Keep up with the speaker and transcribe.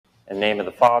In the name of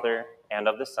the Father, and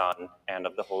of the Son, and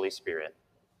of the Holy Spirit.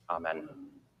 Amen.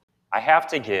 I have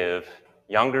to give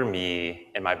younger me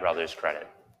and my brothers credit.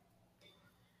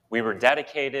 We were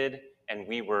dedicated and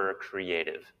we were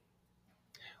creative.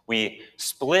 We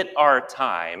split our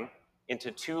time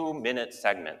into 2-minute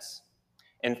segments.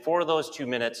 And for those 2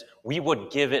 minutes, we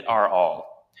would give it our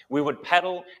all. We would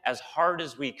pedal as hard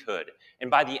as we could.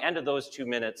 And by the end of those 2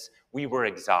 minutes, we were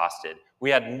exhausted. We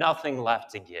had nothing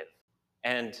left to give.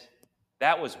 And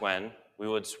that was when we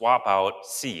would swap out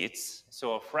seats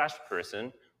so a fresh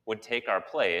person would take our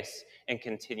place and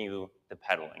continue the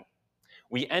pedaling.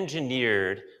 We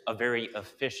engineered a very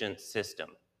efficient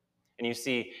system. And you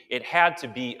see, it had to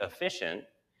be efficient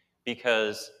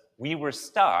because we were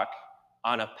stuck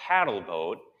on a paddle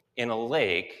boat in a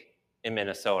lake in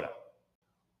Minnesota.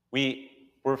 We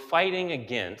were fighting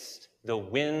against the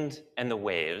wind and the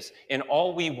waves, and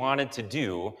all we wanted to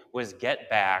do was get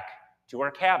back to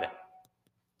our cabin.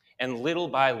 And little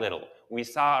by little, we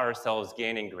saw ourselves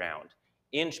gaining ground,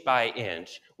 inch by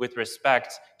inch, with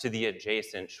respect to the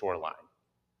adjacent shoreline.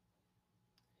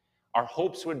 Our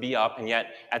hopes would be up, and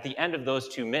yet at the end of those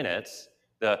 2 minutes,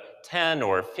 the 10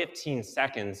 or 15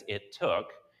 seconds it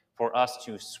took for us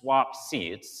to swap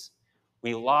seats,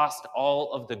 we lost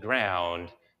all of the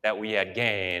ground that we had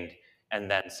gained, and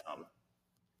then some.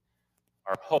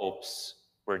 Our hopes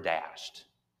were dashed.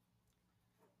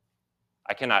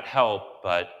 I cannot help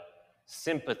but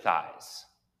sympathize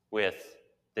with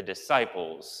the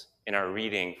disciples in our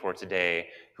reading for today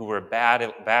who were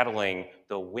battling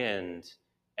the wind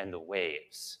and the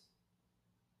waves.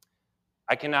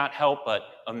 I cannot help but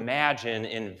imagine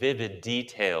in vivid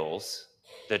details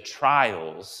the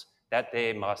trials that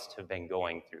they must have been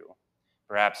going through.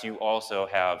 Perhaps you also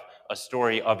have a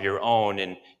story of your own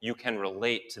and you can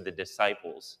relate to the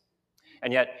disciples.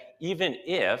 And yet, even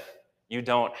if you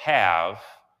don't have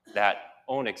that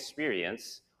own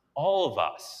experience, all of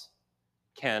us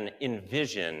can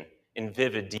envision in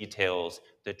vivid details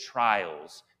the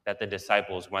trials that the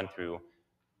disciples went through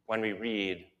when we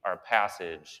read our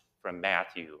passage from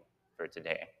Matthew for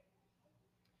today.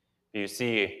 You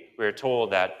see, we're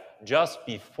told that just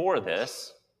before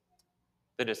this,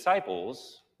 the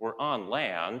disciples were on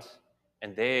land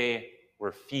and they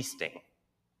were feasting.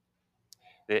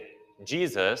 That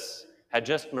Jesus had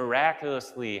just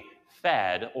miraculously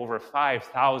fed over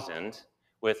 5,000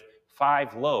 with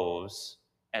 5 loaves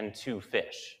and 2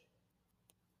 fish.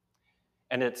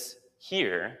 And it's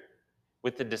here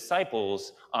with the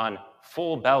disciples on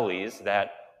full bellies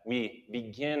that we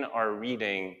begin our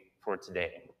reading for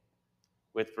today.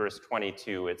 With verse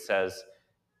 22, it says,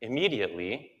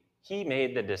 "Immediately he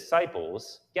made the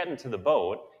disciples get into the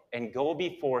boat and go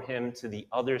before him to the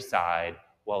other side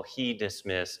while he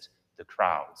dismissed the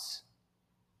crowds."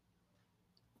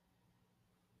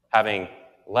 Having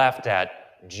left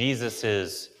at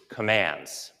Jesus'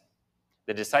 commands,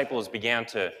 the disciples began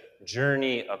to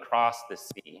journey across the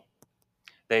sea.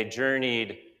 They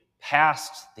journeyed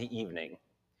past the evening,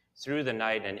 through the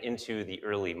night and into the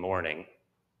early morning.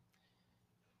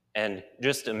 And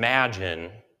just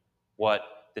imagine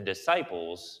what the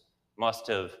disciples must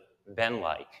have been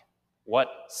like,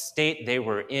 what state they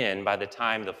were in by the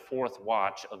time the 4th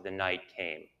watch of the night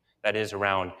came. That is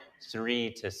around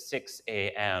 3 to 6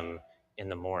 a.m. in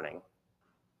the morning.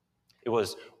 It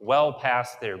was well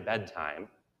past their bedtime.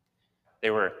 They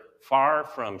were far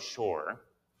from shore,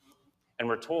 and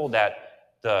we're told that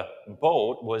the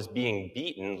boat was being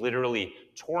beaten, literally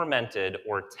tormented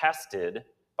or tested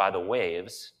by the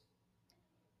waves,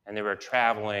 and they were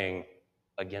traveling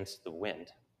against the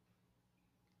wind.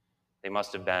 They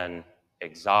must have been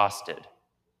exhausted,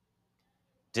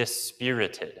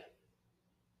 dispirited,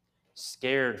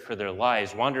 scared for their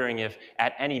lives, wondering if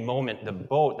at any moment the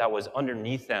boat that was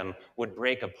underneath them would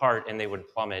break apart and they would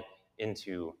plummet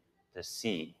into the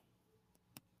sea.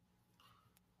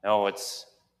 No, it's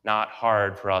not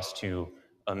hard for us to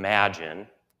imagine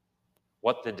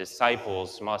what the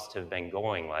disciples must have been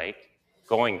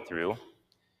going through,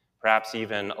 perhaps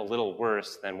even a little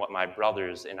worse than what my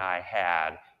brothers and I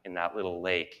had in that little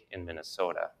lake in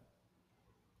Minnesota.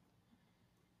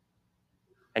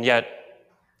 And yet,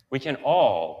 we can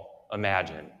all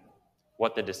imagine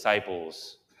what the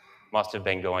disciples must have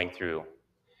been going through,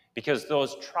 because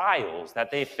those trials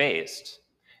that they faced,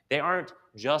 they aren't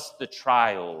just the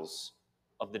trials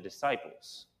of the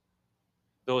disciples.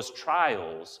 Those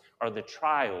trials are the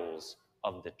trials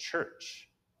of the church.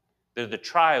 They're the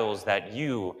trials that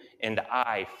you and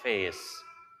I face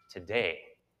today.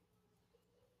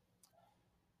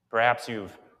 Perhaps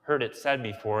you've heard it said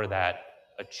before that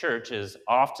a church is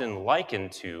often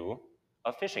likened to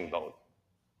a fishing boat.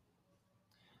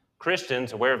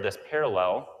 Christians, aware of this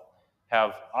parallel,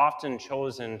 have often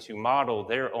chosen to model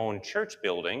their own church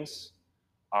buildings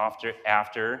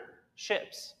after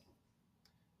ships.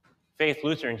 Faith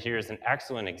Lutheran here is an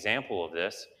excellent example of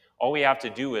this. All we have to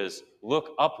do is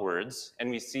look upwards,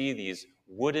 and we see these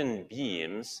wooden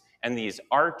beams and these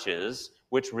arches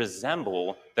which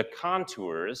resemble the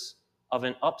contours of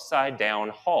an upside-down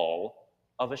hull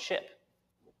of a ship.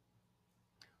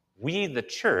 We, the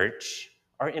church,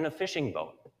 are in a fishing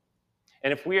boat.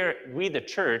 And if we, the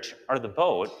church, are the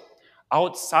boat,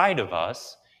 outside of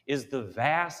us is the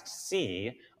vast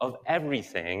sea of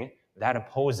everything that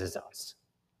opposes us.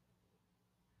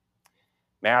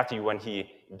 Matthew, when he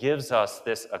gives us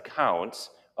this account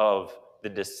of the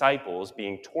disciples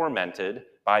being tormented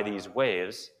by these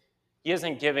waves, he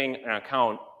isn't giving an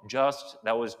account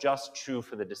that was just true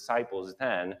for the disciples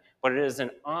then, but it is an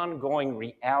ongoing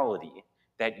reality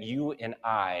that you and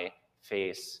I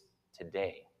face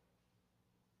today.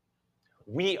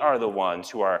 We are the ones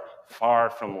who are far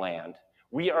from land.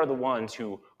 We are the ones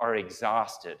who are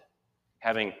exhausted,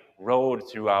 having rowed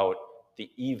throughout the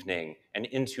evening and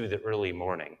into the early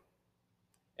morning.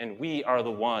 And we are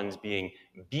the ones being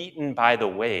beaten by the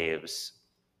waves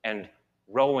and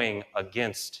rowing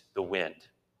against the wind.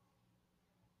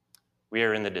 We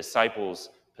are in the disciples'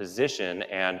 position,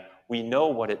 and we know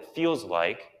what it feels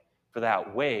like for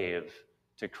that wave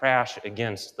to crash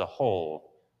against the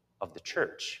hull of the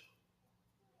church.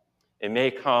 It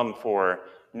may come for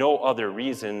no other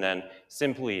reason than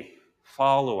simply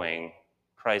following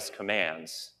Christ's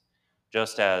commands,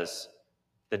 just as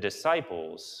the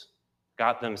disciples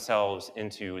got themselves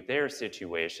into their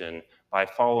situation by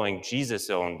following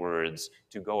Jesus' own words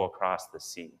to go across the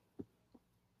sea.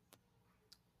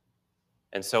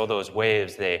 And so those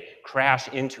waves, they crash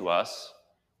into us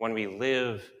when we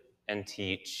live and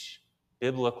teach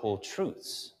biblical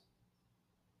truths.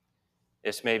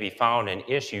 This may be found in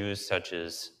issues such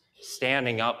as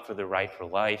standing up for the right for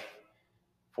life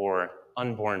for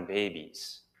unborn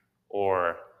babies,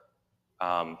 or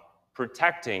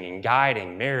protecting and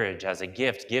guiding marriage as a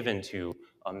gift given to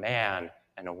a man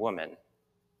and a woman,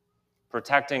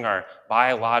 protecting our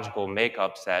biological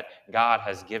makeups that God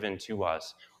has given to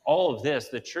us. All of this,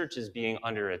 the church is being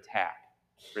under attack,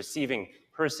 receiving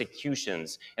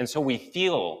persecutions, and so we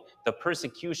feel the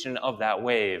persecution of that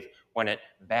wave when it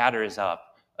batters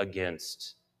up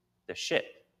against the ship.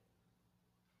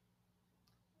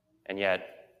 And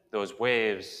yet, those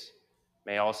waves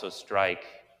may also strike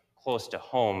close to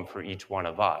home for each one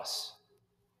of us,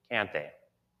 can't they?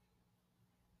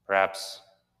 Perhaps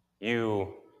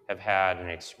you have had and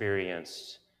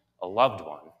experienced a loved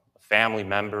one, a family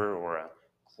member, or a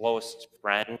close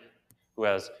friend who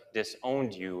has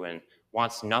disowned you and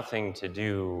wants nothing to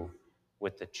do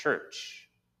with the church,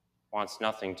 wants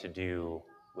nothing to do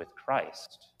with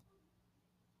Christ.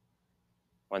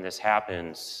 When this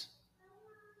happens,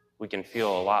 we can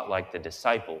feel a lot like the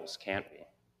disciples, can't we?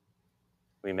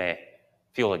 We may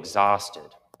feel exhausted.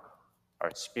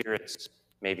 Our spirits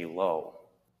may be low.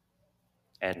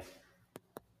 And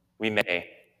we may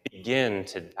begin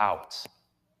to doubt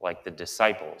like the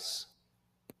disciples.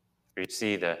 You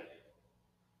see,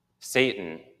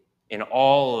 Satan, in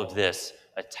all of this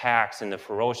attacks and the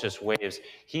ferocious waves,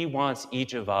 he wants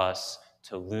each of us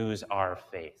to lose our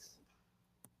faith.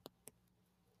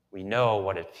 We know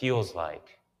what it feels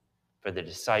like for the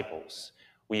disciples.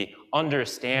 We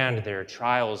understand their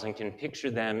trials and can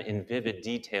picture them in vivid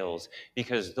details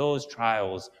because those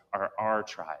trials are our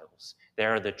trials. They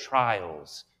are the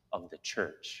trials of the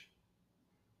church.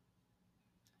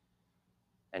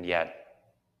 And yet,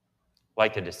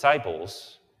 like the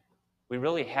disciples, we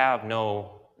really have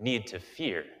no need to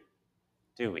fear,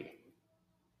 do we?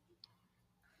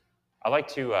 I'd like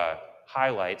to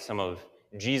highlight some of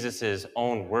Jesus'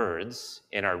 own words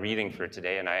in our reading for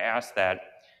today, and I ask that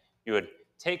you would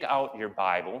take out your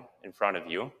Bible in front of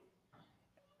you.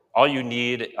 All you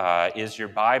need is your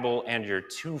Bible and your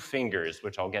two fingers,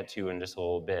 which I'll get to in just a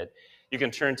little bit. You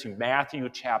can turn to Matthew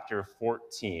chapter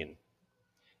 14.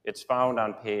 It's found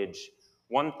on page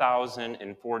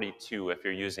 1042 if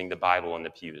you're using the Bible in the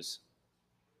pews.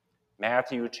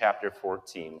 Matthew chapter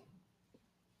 14.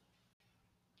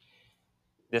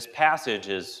 This passage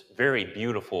is very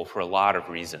beautiful for a lot of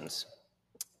reasons.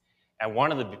 And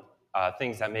one of the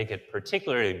things that make it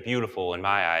particularly beautiful in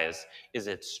my eyes is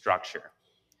its structure.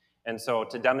 And so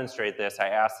to demonstrate this, I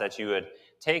ask that you would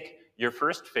take your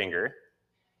first finger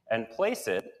and place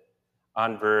it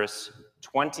on verse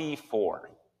 24.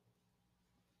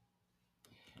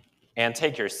 And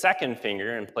take your second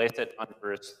finger and place it on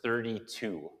verse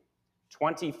 32.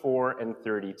 24 and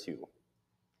 32.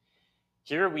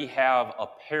 Here we have a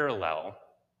parallel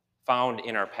found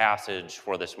in our passage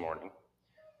for this morning.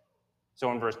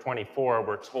 So in verse 24,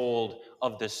 we're told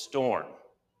of the storm.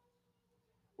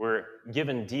 We're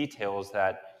given details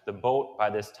that the boat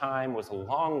by this time was a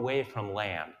long way from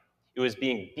land. It was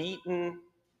being beaten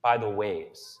by the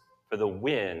waves, for the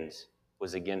wind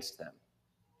was against them.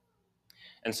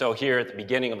 And so here at the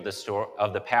beginning of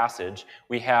the passage,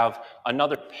 we have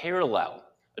another parallel,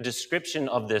 a description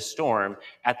of this storm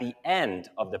at the end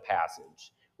of the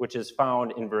passage, which is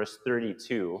found in verse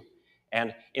 32.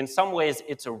 And in some ways,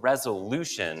 it's a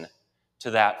resolution to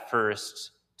that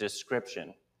first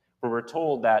description, where we're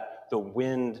told that the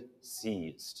wind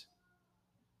ceased.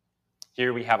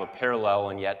 Here we have a parallel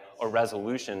and yet a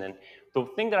resolution. And the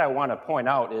thing that I want to point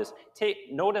out is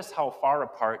notice how far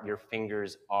apart your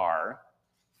fingers are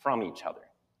from each other.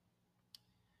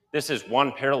 This is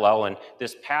one parallel, and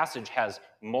this passage has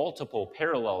multiple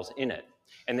parallels in it.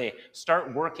 And they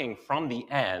start working from the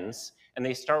ends, and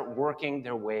they start working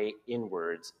their way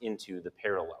inwards into the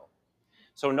parallel.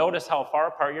 So notice how far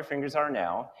apart your fingers are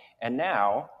now, and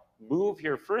now move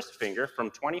your first finger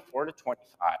from 24 to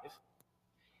 25,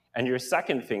 and your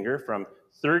second finger from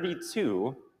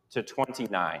 32 to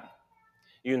 29.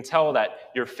 You can tell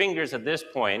that your fingers at this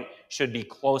point should be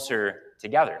closer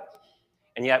together.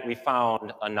 And yet we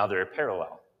found another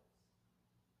parallel.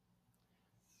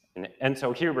 And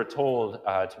so here we're told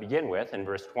to begin with in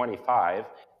verse 25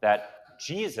 that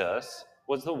Jesus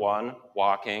was the one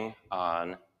walking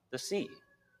on the sea.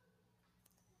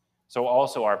 So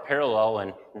also our parallel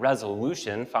and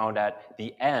resolution found at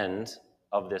the end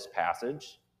of this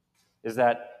passage is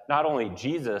that not only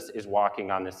Jesus is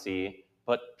walking on the sea,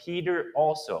 but Peter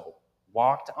also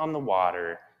walked on the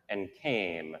water and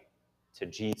came to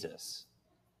Jesus.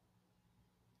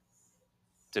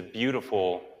 It's a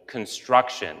beautiful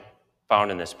construction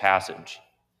found in this passage.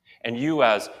 And you,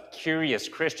 as curious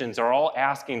Christians, are all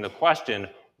asking the question,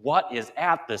 what is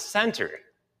at the center?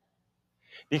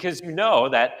 Because you know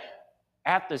that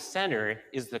at the center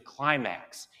is the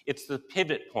climax. It's the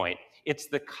pivot point. It's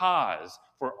the cause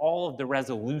for all of the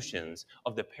resolutions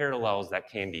of the parallels that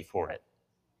came before it.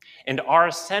 And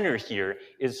our center here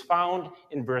is found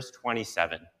in verse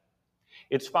 27.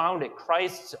 It's found at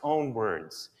Christ's own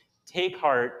words. Take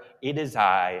heart, it is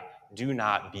I, do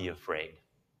not be afraid.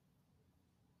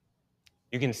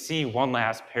 You can see one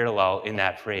last parallel in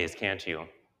that phrase, can't you?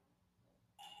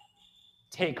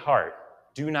 Take heart,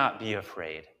 do not be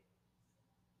afraid.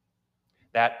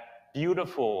 That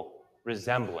beautiful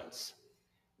resemblance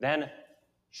then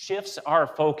shifts our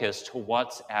focus to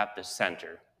what's at the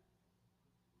center.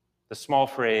 The small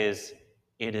phrase,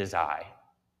 it is I.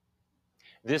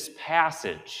 This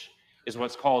passage is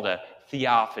what's called a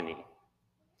theophany.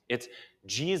 It's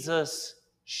Jesus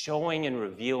showing and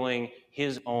revealing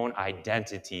his own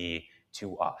identity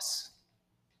to us.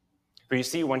 For you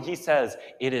see, when he says,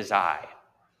 it is I,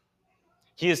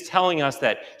 he is telling us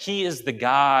that he is the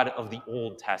God of the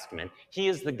Old Testament. He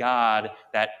is the God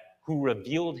who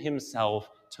revealed himself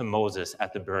to Moses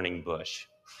at the burning bush.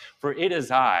 For it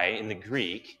is I, in the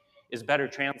Greek, is better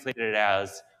translated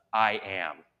as I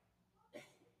am.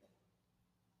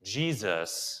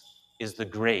 Jesus is the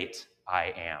great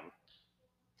I am.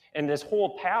 And this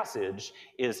whole passage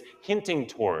is hinting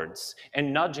towards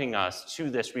and nudging us to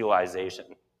this realization.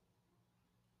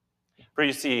 For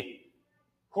you see,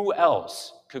 who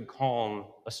else could calm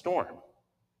a storm?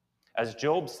 As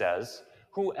Job says,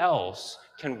 who else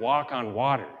can walk on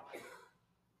water?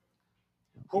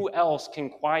 Who else can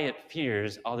quiet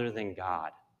fears other than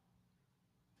God?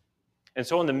 And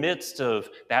so in the midst of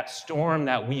that storm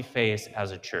that we face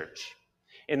as a church,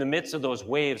 in the midst of those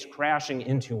waves crashing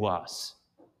into us,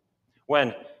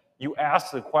 when you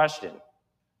ask the question,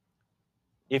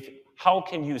 how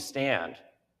can you stand?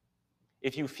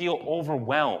 If you feel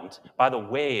overwhelmed by the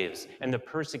waves and the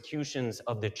persecutions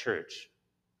of the church,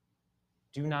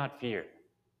 do not fear.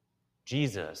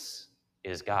 Jesus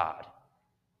is God.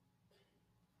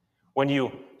 When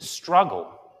you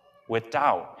struggle with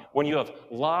doubt, when you have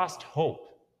lost hope,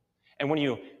 and when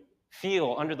you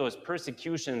feel under those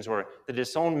persecutions or the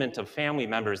disownment of family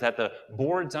members that the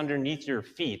boards underneath your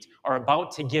feet are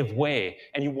about to give way,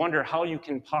 and you wonder how you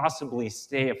can possibly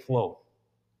stay afloat,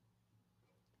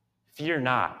 fear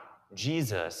not,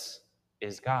 Jesus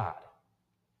is God.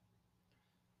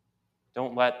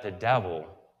 Don't let the devil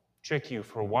trick you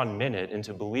for 1 minute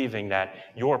into believing that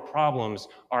your problems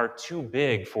are too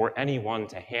big for anyone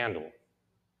to handle.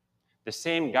 The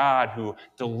same God who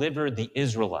delivered the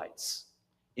Israelites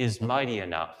is mighty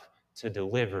enough to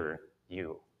deliver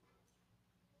you.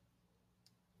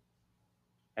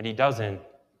 And he doesn't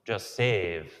just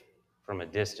save from a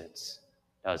distance.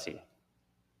 does he?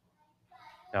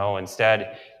 No,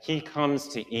 instead, he comes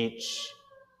to each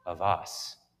of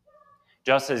us.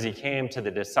 Just as he came to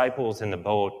the disciples in the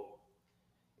boat,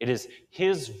 it is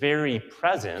his very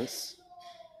presence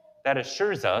that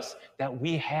assures us that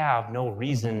we have no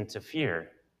reason to fear.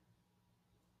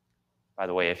 By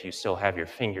the way, if you still have your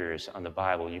fingers on the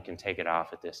Bible, you can take it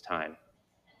off at this time.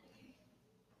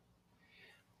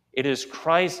 It is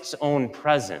Christ's own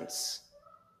presence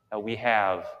that we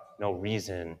have no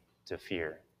reason to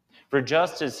fear. For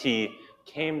just as he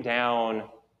came down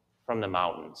from the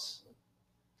mountains,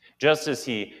 just as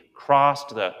he crossed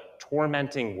the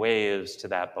tormenting waves to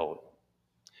that boat,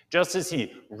 just as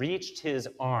he reached his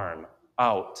arm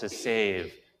out to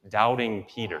save doubting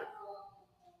Peter,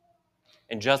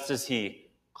 and just as he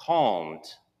calmed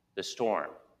the storm,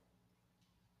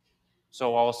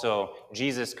 so also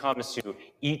Jesus comes to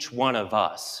each one of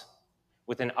us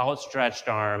with an outstretched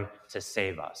arm to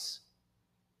save us.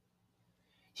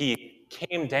 He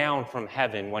came down from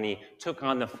heaven when he took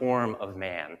on the form of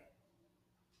man.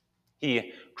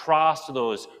 He crossed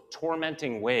those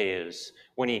tormenting waves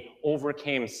when he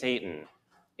overcame Satan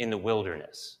in the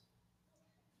wilderness.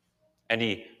 And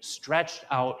he stretched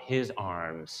out his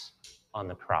arms on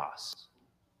the cross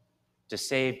to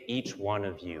save each one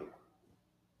of you,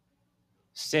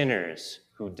 sinners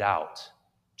who doubt,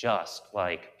 just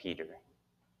like Peter.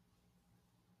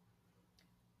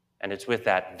 And it's with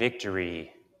that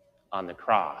victory on the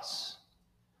cross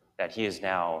that he has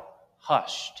now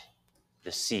hushed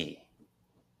the sea.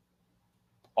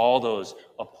 All those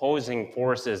opposing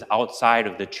forces outside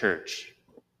of the church,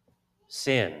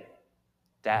 sin,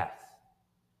 death,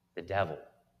 the devil,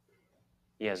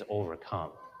 he has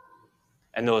overcome.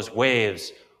 And those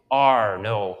waves are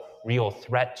no real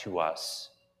threat to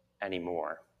us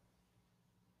anymore.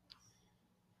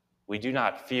 We do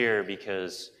not fear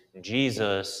because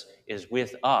Jesus is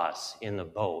with us in the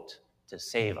boat to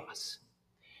save us.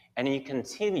 And he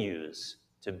continues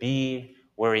to be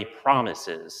where he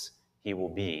promises he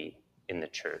will be in the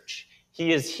church.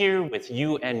 He is here with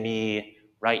you and me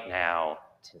right now,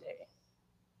 today.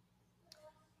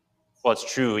 Well,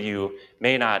 it's true, you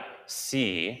may not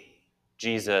see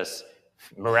Jesus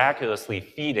miraculously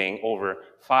feeding over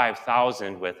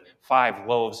 5,000 with 5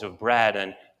 loaves of bread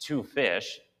and 2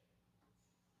 fish.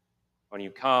 When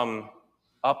you come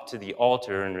up to the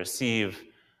altar and receive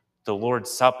the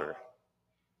Lord's Supper,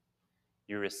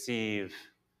 you receive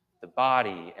the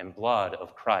body and blood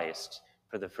of Christ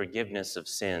for the forgiveness of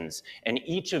sins, and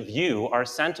each of you are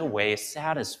sent away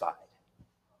satisfied.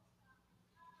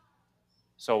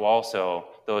 So also,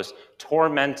 those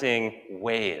tormenting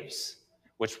waves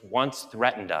which once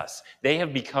threatened us, they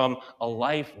have become a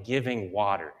life-giving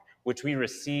water, which we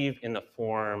receive in the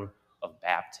form of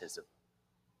baptism.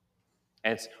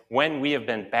 And it's when we have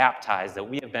been baptized that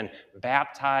we have been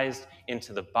baptized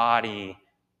into the body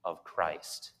of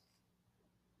Christ.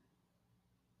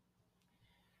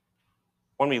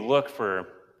 When we look for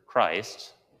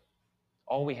Christ,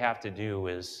 all we have to do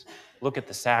is look at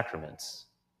the sacraments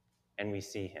and we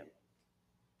see him.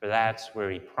 For that's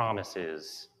where he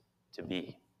promises to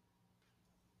be.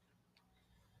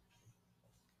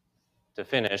 To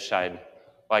finish, I'd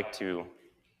like to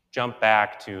jump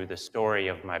back to the story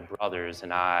of my brothers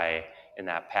and I in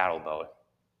that paddle boat.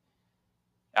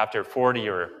 After 40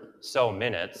 or so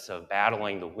minutes of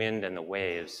battling the wind and the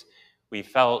waves, we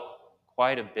felt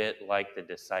quite a bit like the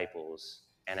disciples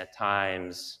and at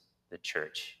times the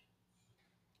church.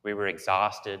 We were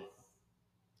exhausted,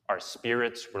 our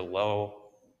spirits were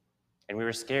low, and we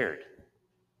were scared.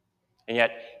 And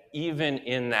yet, even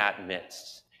in that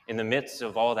midst, in the midst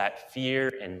of all that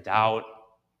fear and doubt,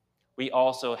 we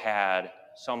also had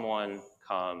someone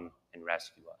come and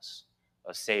rescue us,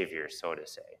 a savior, so to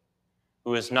say,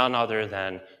 who is none other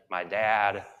than my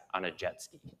dad on a jet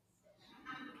ski.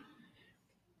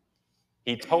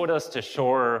 He towed us to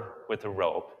shore with a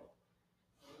rope.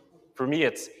 For me,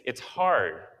 it's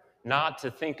hard not to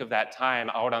think of that time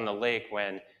out on the lake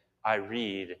when I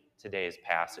read today's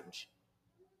passage.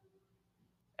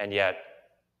 And yet,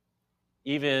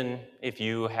 even if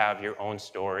you have your own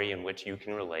story in which you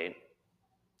can relate,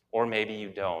 or maybe you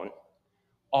don't,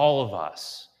 all of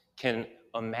us can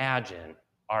imagine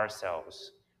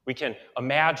ourselves. We can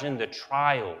imagine the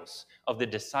trials of the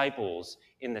disciples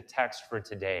in the text for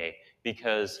today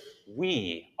because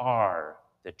we are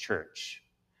the church.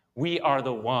 We are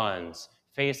the ones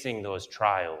facing those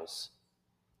trials.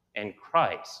 And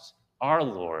Christ, our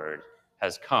Lord,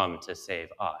 has come to save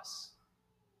us.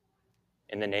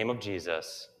 In the name of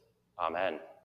Jesus, amen.